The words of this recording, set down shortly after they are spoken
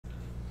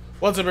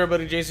What's up,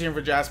 everybody? Jason here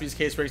for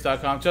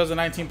JaspysCaseBreaks.com.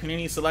 2019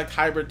 Panini Select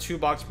Hybrid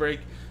 2-box break.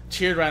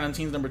 Tiered random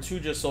teams number 2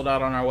 just sold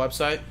out on our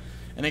website.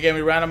 And again,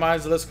 we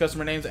randomized the list of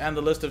customer names and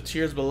the list of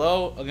tiers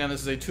below. Again,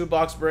 this is a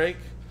 2-box break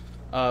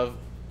of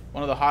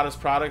one of the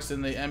hottest products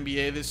in the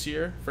NBA this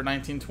year for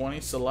 1920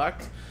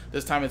 Select.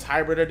 This time it's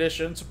Hybrid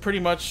Edition. So pretty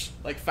much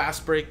like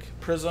Fast Break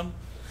Prism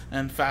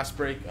and Fast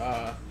Break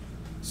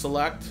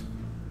Select.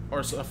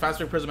 Or Fast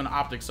Break Prism and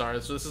Optic,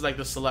 sorry. So this is like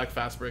the Select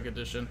Fast Break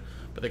Edition,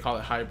 but they call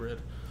it Hybrid.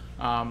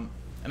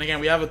 And again,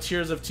 we have a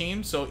tiers of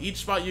teams, so each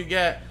spot you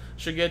get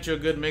should get you a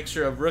good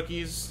mixture of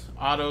rookies,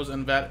 autos,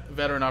 and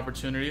veteran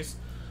opportunities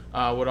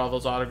with all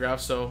those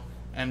autographs. So,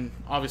 and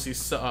obviously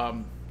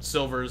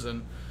silvers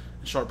and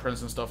short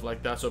prints and stuff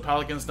like that. So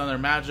Pelicans done their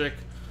Magic,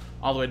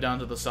 all the way down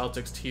to the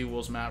Celtics,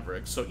 T-Wolves,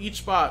 Mavericks. So each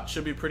spot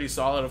should be pretty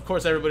solid. Of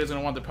course, everybody's going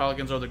to want the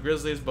Pelicans or the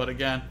Grizzlies, but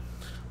again,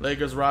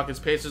 Lakers, Rockets,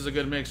 Pacers, a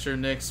good mixture.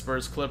 Knicks,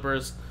 Spurs,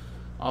 Clippers,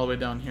 all the way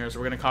down here. So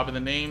we're going to copy the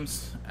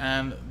names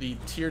and the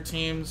tier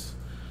teams.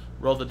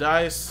 Roll the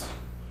dice,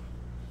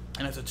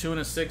 and it's a 2 and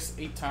a 6,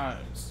 8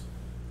 times.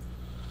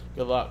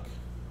 Good luck.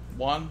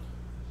 1,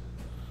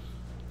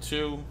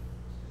 2,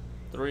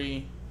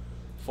 3,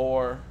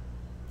 4,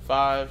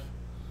 5,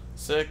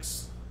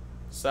 6,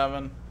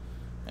 7,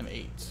 and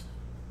 8.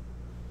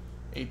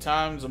 8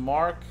 times a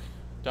Mark,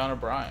 down to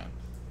Brian.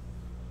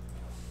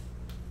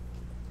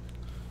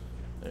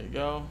 There you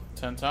go.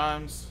 10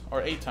 times,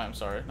 or 8 times,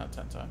 sorry, not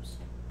 10 times.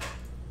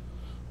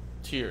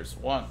 Tiers.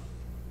 1,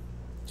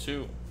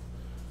 2,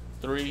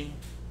 3,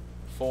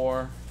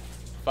 4,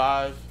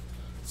 5,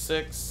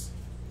 6,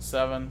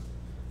 7,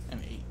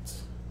 and 8.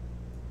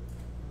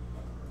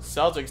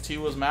 Celtics,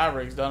 T-Wolves,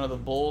 Mavericks, down to the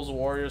Bulls,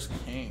 Warriors,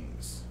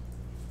 Kings.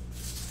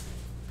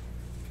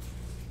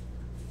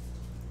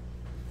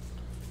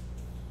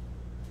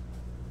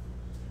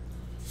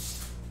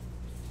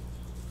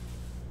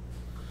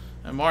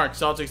 And Mark,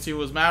 Celtics,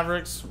 T-Wolves,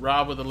 Mavericks.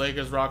 Rob with the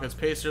Lakers, Rockets,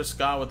 Pacers.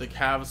 Scott with the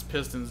Cavs,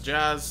 Pistons,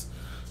 Jazz.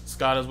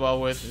 Scott as well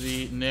with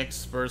the Knicks,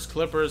 Spurs,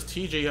 Clippers.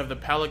 TJ, you have the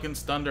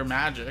Pelicans, Thunder,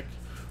 Magic.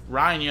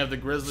 Ryan, you have the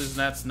Grizzlies,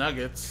 Nets,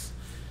 Nuggets,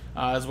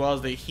 as well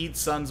as the Heat,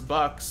 Suns,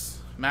 Bucks.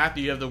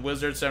 Matthew, you have the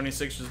Wizards,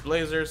 76ers,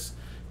 Blazers.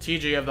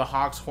 TJ, you have the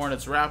Hawks,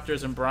 Hornets,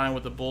 Raptors. And Brian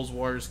with the Bulls,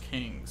 Warriors,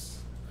 Kings.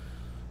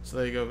 So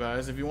there you go,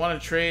 guys. If you want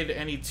to trade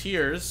any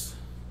tiers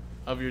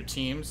of your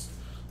teams,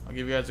 I'll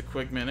give you guys a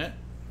quick minute.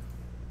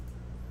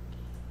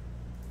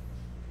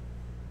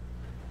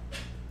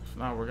 If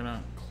not, we're going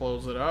to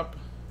close it up.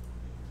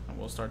 And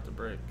we'll start the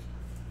break.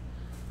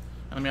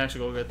 And let me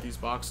actually go get these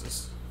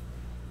boxes.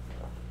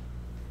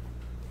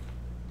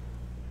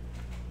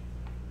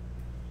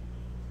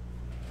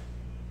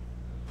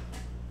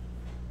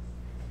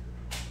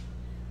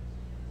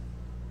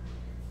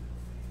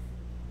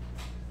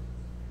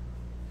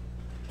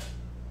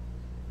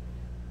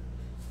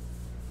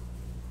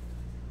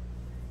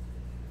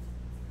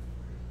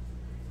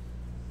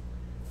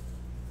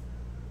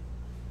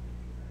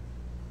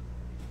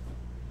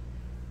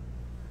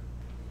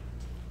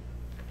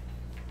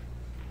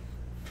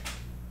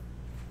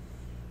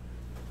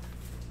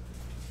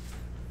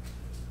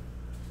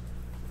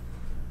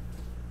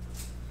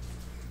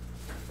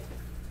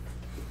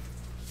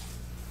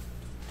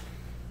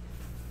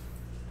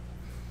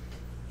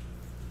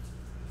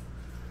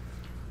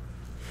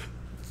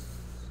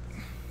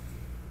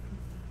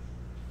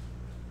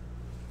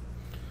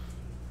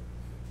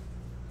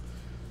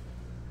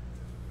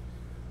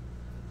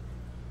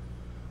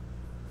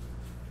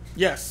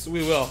 Yes,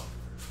 we will.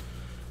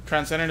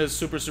 Transcendent is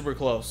super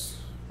close.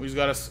 We just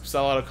got to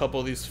sell out a couple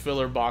of these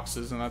filler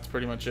boxes, and that's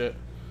pretty much it.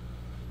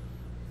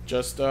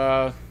 Just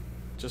 4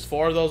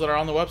 of those that are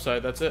on the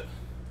website. That's it.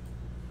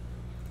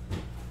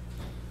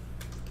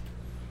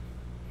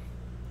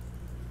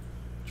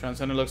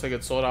 Transcendent looks like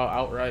it's sold out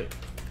outright.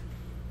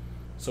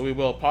 So we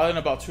will. Probably in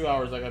about 2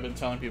 hours, like I've been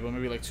telling people.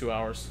 Maybe like 2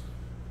 hours.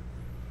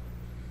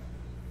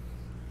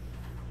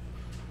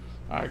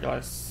 Alright,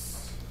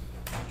 guys.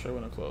 I'm sure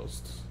when it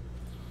closed.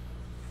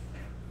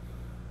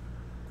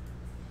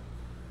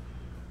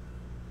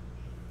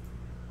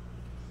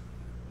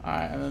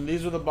 Alright, and then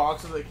these are the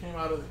boxes that came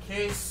out of the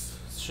case.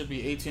 Should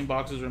be 18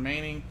 boxes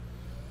remaining.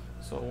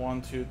 So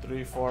 1, 2,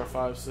 3, 4,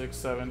 5, 6,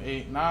 7,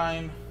 8,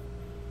 9,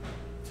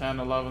 10,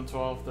 11,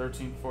 12,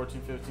 13,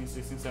 14, 15,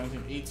 16,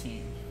 17,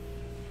 18.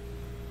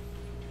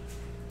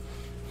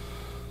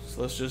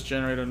 So let's just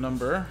generate a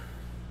number.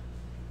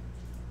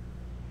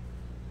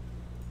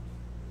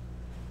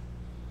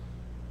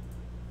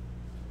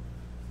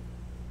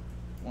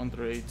 One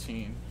through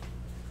 18.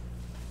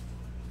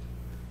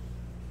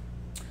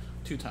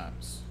 2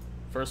 times.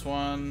 First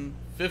one,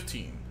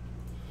 15.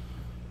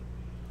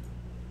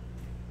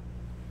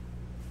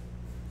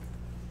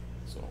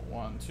 So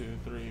 1, 2,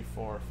 3,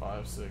 4,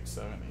 5, 6,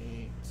 7,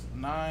 8,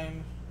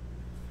 9.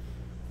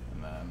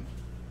 And then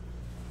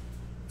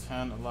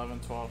 10, 11,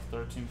 12,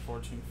 13,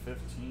 14,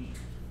 15.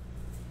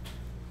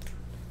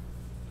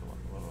 Put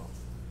a little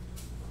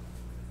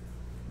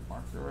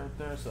marker right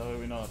there so that way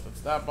we know that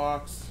that's that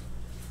box.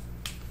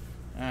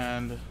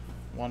 And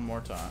one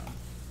more time.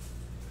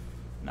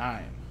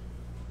 9.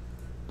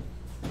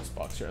 This box.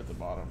 box here at the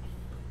bottom.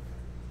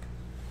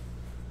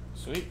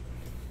 Sweet.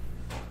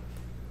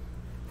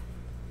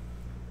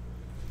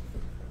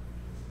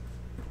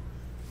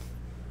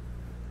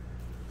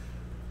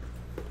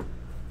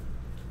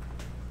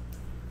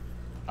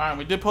 Alright,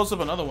 we did post up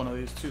another one of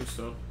these too,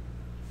 so.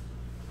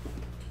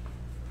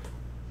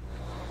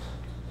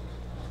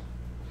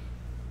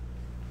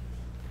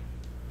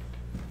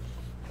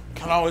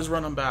 Can always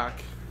run them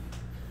back.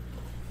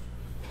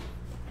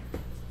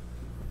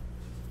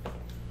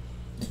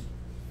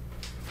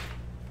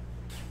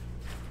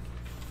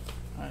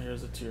 Alright,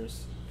 here's the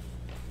tiers.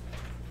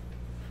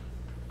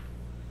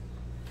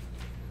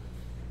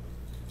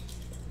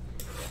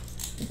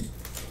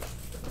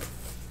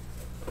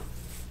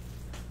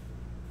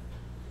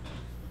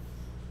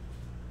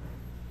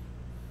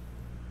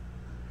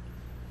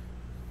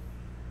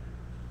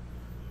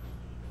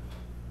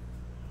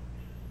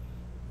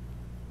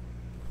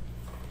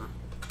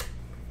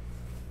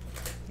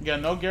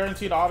 Again, no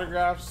guaranteed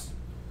autographs.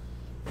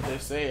 They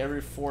say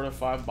every 4 to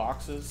 5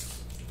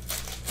 boxes.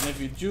 And if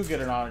you do get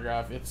an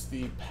autograph, it's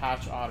the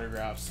patch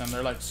autographs. And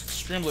they're like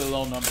extremely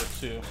low number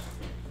too.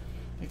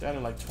 I think they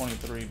added like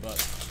 23, but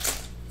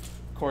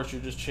of course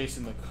you're just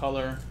chasing the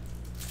color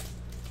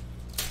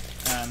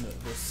and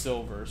the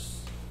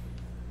silvers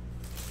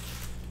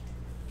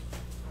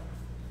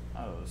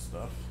out of this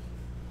stuff.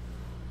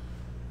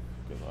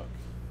 Good luck.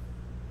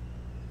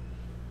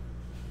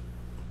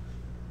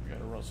 We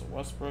got a Russell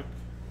Westbrook.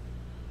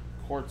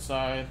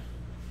 Courtside,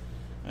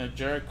 and a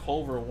Jarrett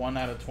Culver 1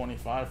 out of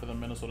 25 for the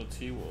Minnesota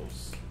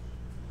T-Wolves.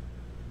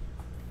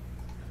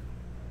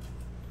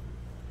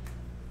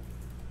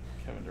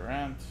 Kevin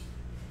Durant,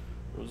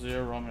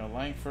 Rozier, Romeo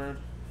Langford,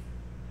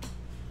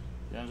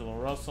 D'Angelo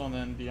Russell, and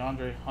then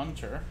DeAndre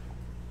Hunter.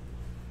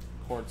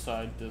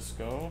 Courtside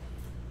Disco,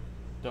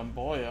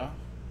 Dumboya,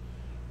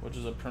 which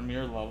is a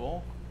premier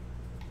level.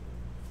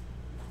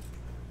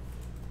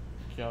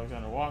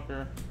 Alexander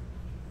Walker,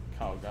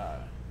 Kyle Guy.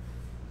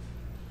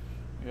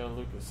 We got a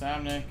Lucas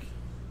Samnick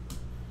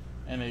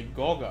and a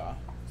Goga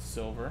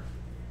silver.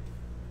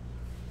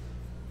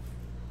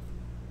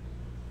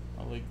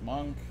 Malik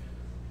Monk,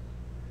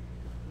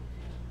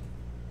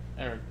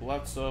 Eric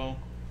Bledsoe.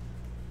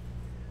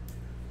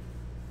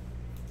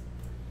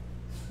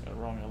 We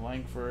got Romeo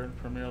Langford,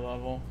 premier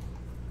level.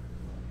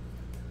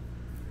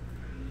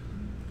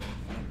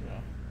 There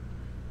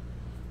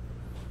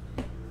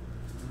we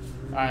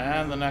go. Alright,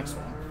 and the next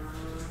one.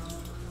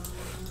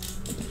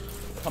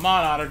 Come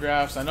on,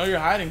 autographs. I know you're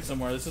hiding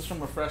somewhere. This is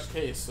from a fresh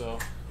case, so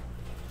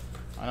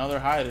I know they're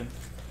hiding.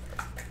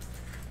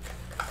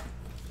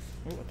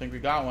 Ooh, I think we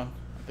got one.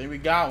 I think we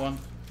got one.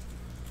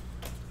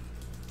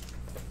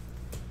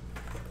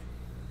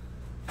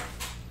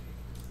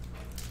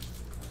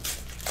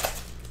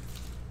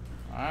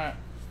 Alright.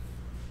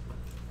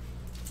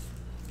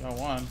 Got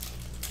one.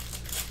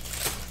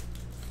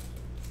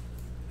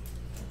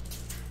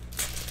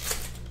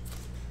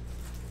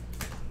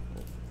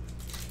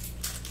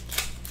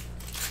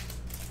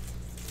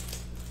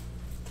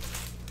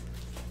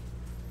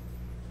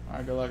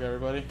 Alright, good luck,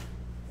 everybody.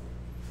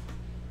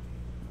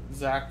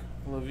 Zach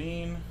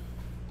LaVine.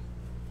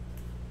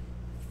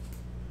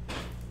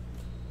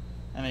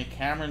 And a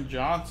Cameron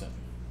Johnson.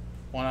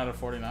 1 out of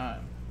 49.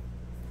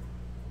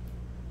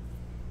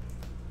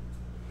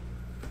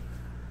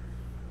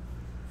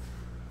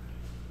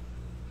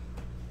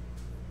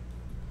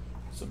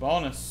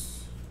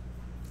 Sabonis.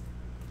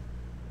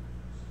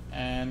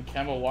 And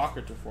Kemba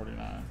Walker to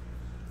 49.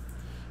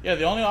 Yeah,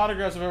 the only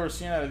autographs I've ever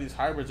seen out of these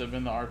hybrids have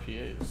been the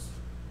RPAs.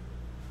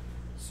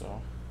 So,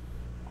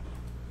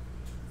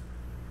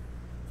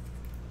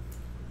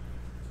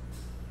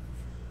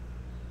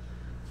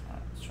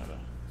 alright,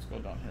 let's go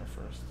down here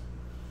first.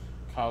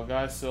 Kyle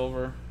Guy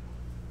silver.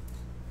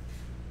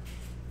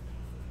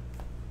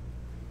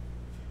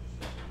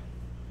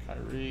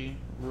 Kyrie,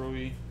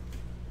 Rui.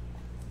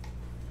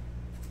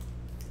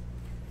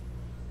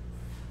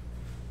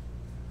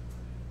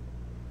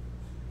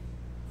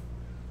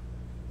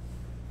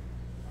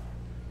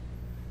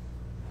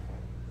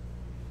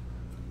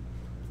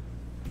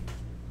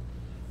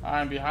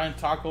 Alright, behind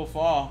Taco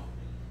Fall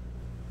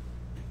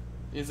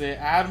is a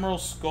Admiral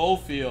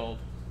Schofield.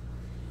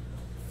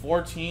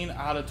 14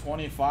 out of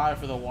 25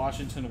 for the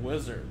Washington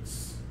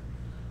Wizards.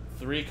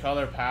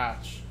 3-color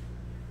patch.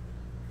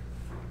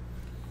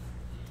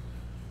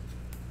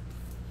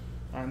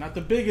 Alright, not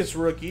the biggest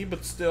rookie,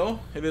 but still,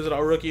 it is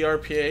a rookie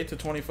RPA to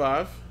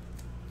 25.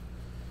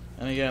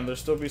 And again, there'll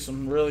still be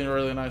some really,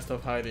 really nice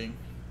stuff hiding.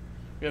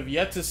 We have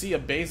yet to see a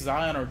base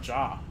Zion or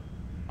Ja.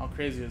 How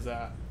crazy is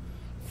that?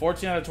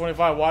 14 out of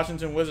 25,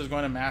 Washington Wizards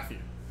going to Matthew.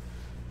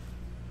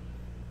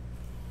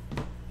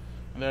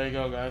 And there you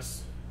go,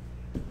 guys.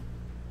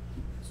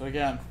 So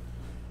again,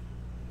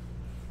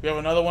 we have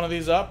another one of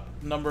these up,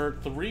 number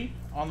 3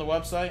 on the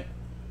website.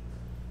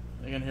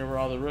 Again, here were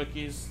all the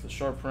rookies, the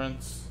short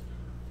prints,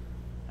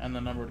 and the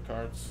numbered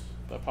cards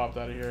that popped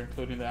out of here,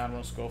 including the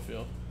Admiral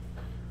Schofield.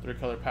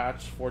 3-color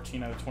patch,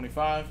 14 out of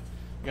 25.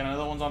 Again,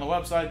 another one's on the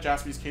website,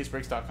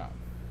 jaspyscasebreaks.com.